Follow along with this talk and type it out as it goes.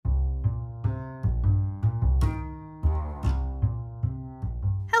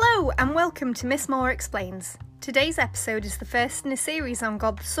Hello and welcome to Miss Moore Explains. Today's episode is the first in a series on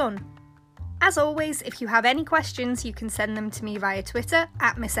God the Son. As always, if you have any questions, you can send them to me via Twitter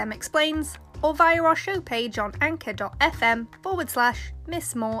at MissMExplains or via our show page on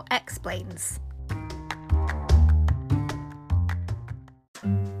anchor.fm/Miss Moore Explains.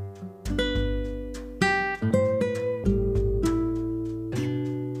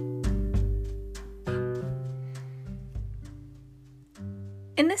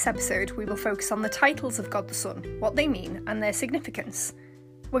 In this episode, we will focus on the titles of God the Son, what they mean, and their significance.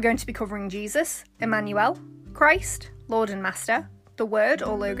 We're going to be covering Jesus, Emmanuel, Christ, Lord and Master, the Word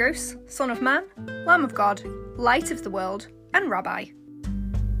or Logos, Son of Man, Lamb of God, Light of the World, and Rabbi.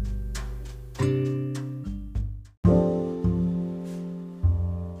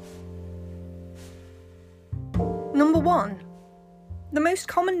 Number 1. The most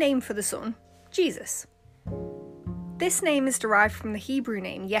common name for the Son, Jesus. This name is derived from the Hebrew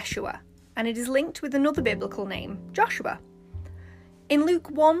name Yeshua, and it is linked with another biblical name, Joshua. In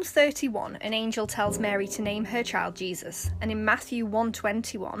Luke 1:31, an angel tells Mary to name her child Jesus, and in Matthew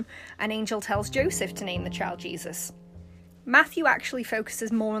 1:21, an angel tells Joseph to name the child Jesus. Matthew actually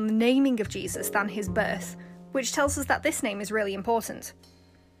focuses more on the naming of Jesus than his birth, which tells us that this name is really important.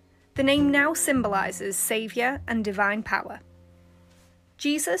 The name now symbolises saviour and divine power.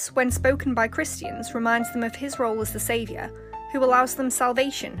 Jesus, when spoken by Christians, reminds them of his role as the saviour, who allows them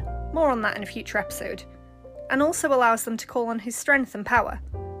salvation, more on that in a future episode, and also allows them to call on his strength and power.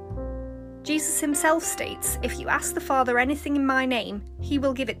 Jesus himself states, "If you ask the Father anything in my name, he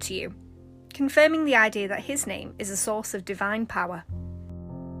will give it to you," confirming the idea that his name is a source of divine power.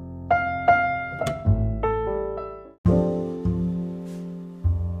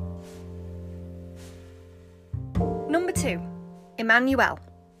 Number 2. Emmanuel.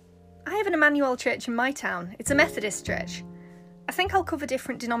 I have an Emmanuel church in my town. It's a Methodist church. I think I'll cover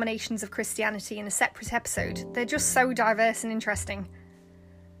different denominations of Christianity in a separate episode. They're just so diverse and interesting.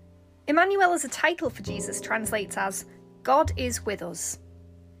 Emmanuel as a title for Jesus translates as God is with us.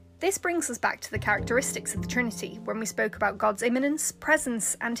 This brings us back to the characteristics of the Trinity when we spoke about God's immanence,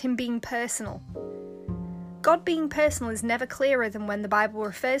 presence, and him being personal. God being personal is never clearer than when the Bible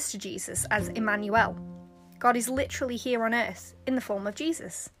refers to Jesus as Emmanuel. God is literally here on earth, in the form of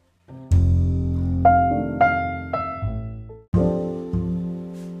Jesus.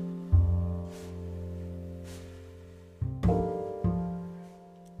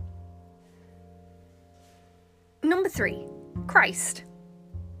 Number 3. Christ.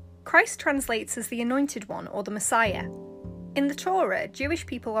 Christ translates as the Anointed One or the Messiah. In the Torah, Jewish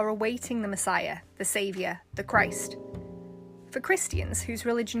people are awaiting the Messiah, the Saviour, the Christ. For Christians, whose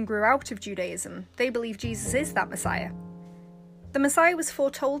religion grew out of Judaism, they believe Jesus is that Messiah. The Messiah was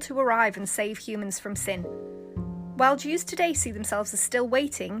foretold to arrive and save humans from sin. While Jews today see themselves as still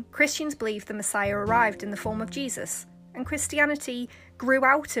waiting, Christians believe the Messiah arrived in the form of Jesus, and Christianity grew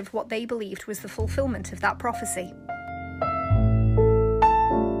out of what they believed was the fulfillment of that prophecy.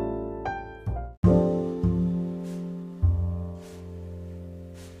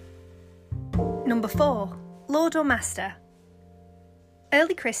 Number 4. Lord or Master.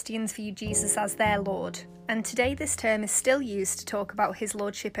 Early Christians viewed Jesus as their Lord, and today this term is still used to talk about his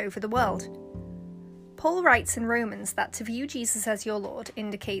lordship over the world. Paul writes in Romans that to view Jesus as your Lord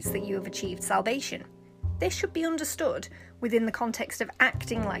indicates that you have achieved salvation. This should be understood within the context of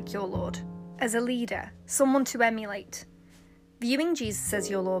acting like your Lord, as a leader, someone to emulate. Viewing Jesus as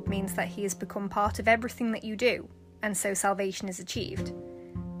your Lord means that he has become part of everything that you do, and so salvation is achieved.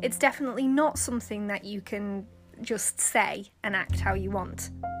 It's definitely not something that you can just say and act how you want.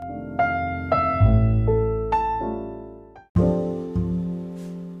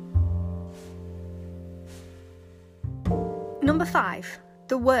 Number 5.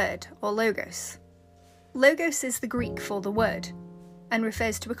 The Word or Logos. Logos is the Greek for the Word, and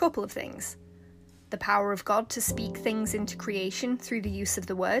refers to a couple of things. The power of God to speak things into creation through the use of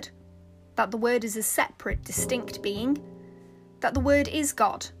the Word, that the Word is a separate, distinct being, that the Word is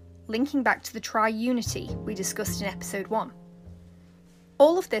God, linking back to the triunity we discussed in episode 1.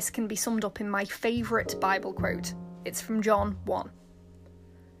 All of this can be summed up in my favourite Bible quote. It's from John 1.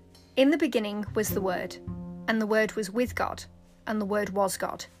 In the beginning was the Word, and the Word was with God, and the Word was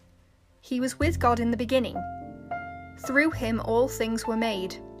God. He was with God in the beginning. Through him all things were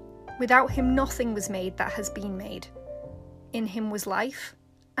made. Without him nothing was made that has been made. In him was life,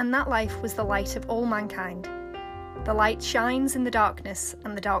 and that life was the light of all mankind. The light shines in the darkness,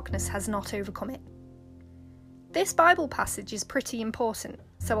 and the darkness has not overcome it. This Bible passage is pretty important,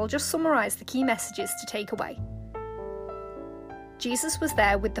 so I'll just summarise the key messages to take away. Jesus was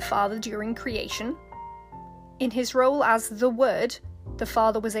there with the Father during creation. In his role as the Word the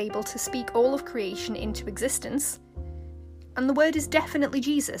Father was able to speak all of creation into existence. And the Word is definitely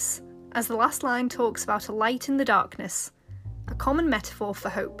Jesus, as the last line talks about a light in the darkness, a common metaphor for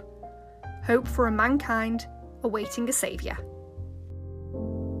hope. Hope for a mankind awaiting a saviour.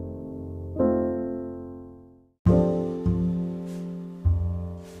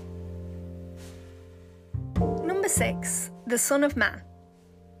 Number 6, the Son of Man.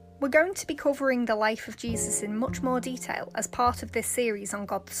 We're going to be covering the life of Jesus in much more detail as part of this series on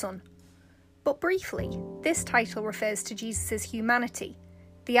God the Son. But briefly, this title refers to Jesus' humanity,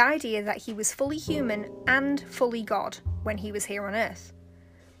 the idea that he was fully human and fully God when he was here on earth.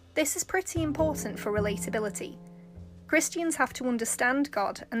 This is pretty important for relatability. Christians have to understand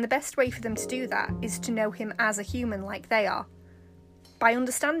God, and the best way for them to do that is to know him as a human like they are. By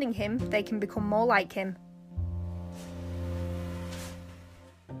understanding him, they can become more like him.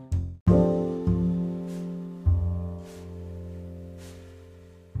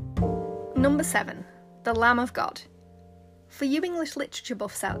 Number 7, the Lamb of God. For you English literature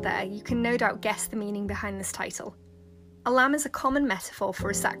buffs out there, you can no doubt guess the meaning behind this title. A lamb is a common metaphor for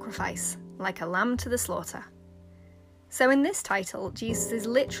a sacrifice, like a lamb to the slaughter. So in this title, Jesus is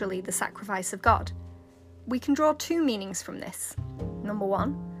literally the sacrifice of God. We can draw 2 meanings from this. Number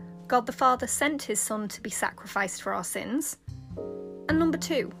 1, God the Father sent his Son to be sacrificed for our sins. And number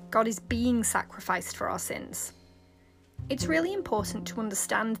 2, God is being sacrificed for our sins. It's really important to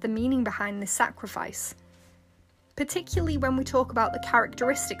understand the meaning behind this sacrifice. Particularly when we talk about the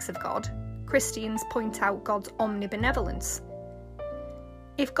characteristics of God, Christians point out God's omnibenevolence.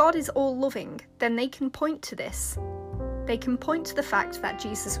 If God is all-loving, then they can point to this. They can point to the fact that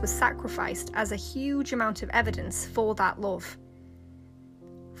Jesus was sacrificed as a huge amount of evidence for that love.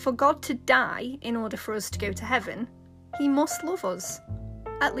 For God to die in order for us to go to heaven, he must love us.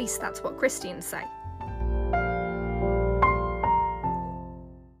 At least that's what Christians say.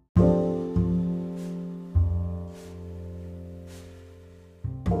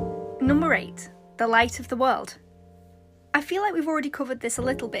 Number 8, the light of the world. I feel like we've already covered this a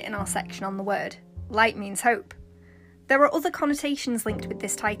little bit in our section on the word. Light means hope. There are other connotations linked with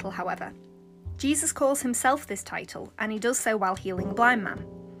this title, however. Jesus calls himself this title, and he does so while healing a blind man.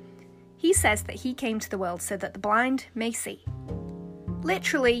 He says that he came to the world so that the blind may see.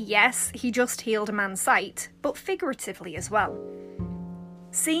 Literally, yes, he just healed a man's sight, but figuratively as well.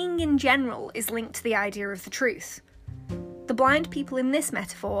 Seeing in general is linked to the idea of the truth. The blind people in this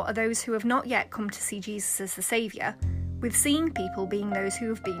metaphor are those who have not yet come to see Jesus as the Saviour, with seeing people being those who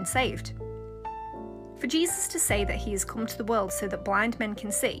have been saved. For Jesus to say that he has come to the world so that blind men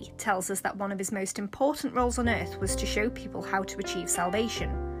can see tells us that one of his most important roles on earth was to show people how to achieve salvation,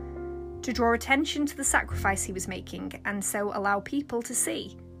 to draw attention to the sacrifice he was making and so allow people to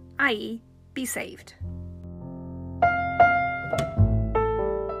see, i.e., be saved.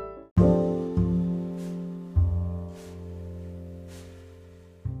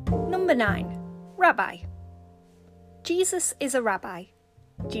 Number 9, Rabbi. Jesus is a rabbi.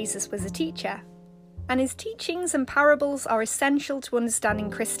 Jesus was a teacher, and his teachings and parables are essential to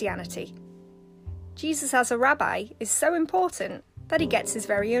understanding Christianity. Jesus as a rabbi is so important that he gets his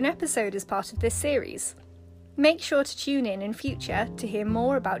very own episode as part of this series. Make sure to tune in future to hear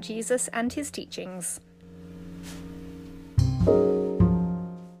more about Jesus and his teachings.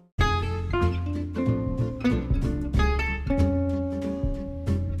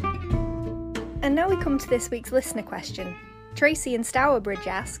 And now we come to this week's listener question. Tracy in Stourbridge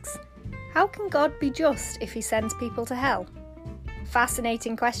asks, how can God be just if he sends people to hell?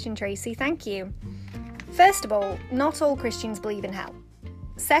 Fascinating question, Tracy, thank you. First of all, not all Christians believe in hell.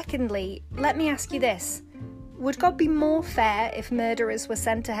 Secondly, let me ask you this. Would God be more fair if murderers were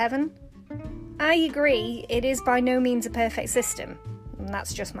sent to heaven? I agree, it is by no means a perfect system. And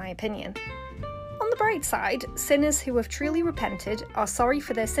that's just my opinion. On the bright side, sinners who have truly repented, are sorry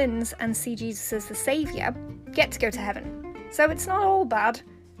for their sins and see Jesus as the Saviour, get to go to heaven. So it's not all bad.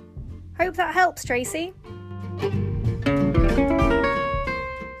 Hope that helps, Tracy.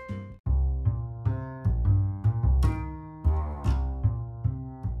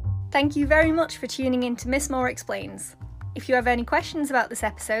 Thank you very much for tuning in to Miss Moore Explains. If you have any questions about this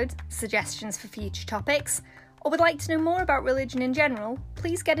episode, suggestions for future topics, or would like to know more about religion in general,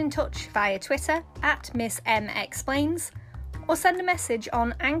 please get in touch via Twitter @MissMExplains or send a message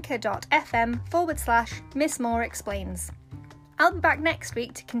on anchor.fm/Miss Moore Explains. I'll be back next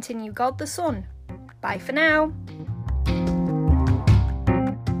week to continue God the Son. Bye for now.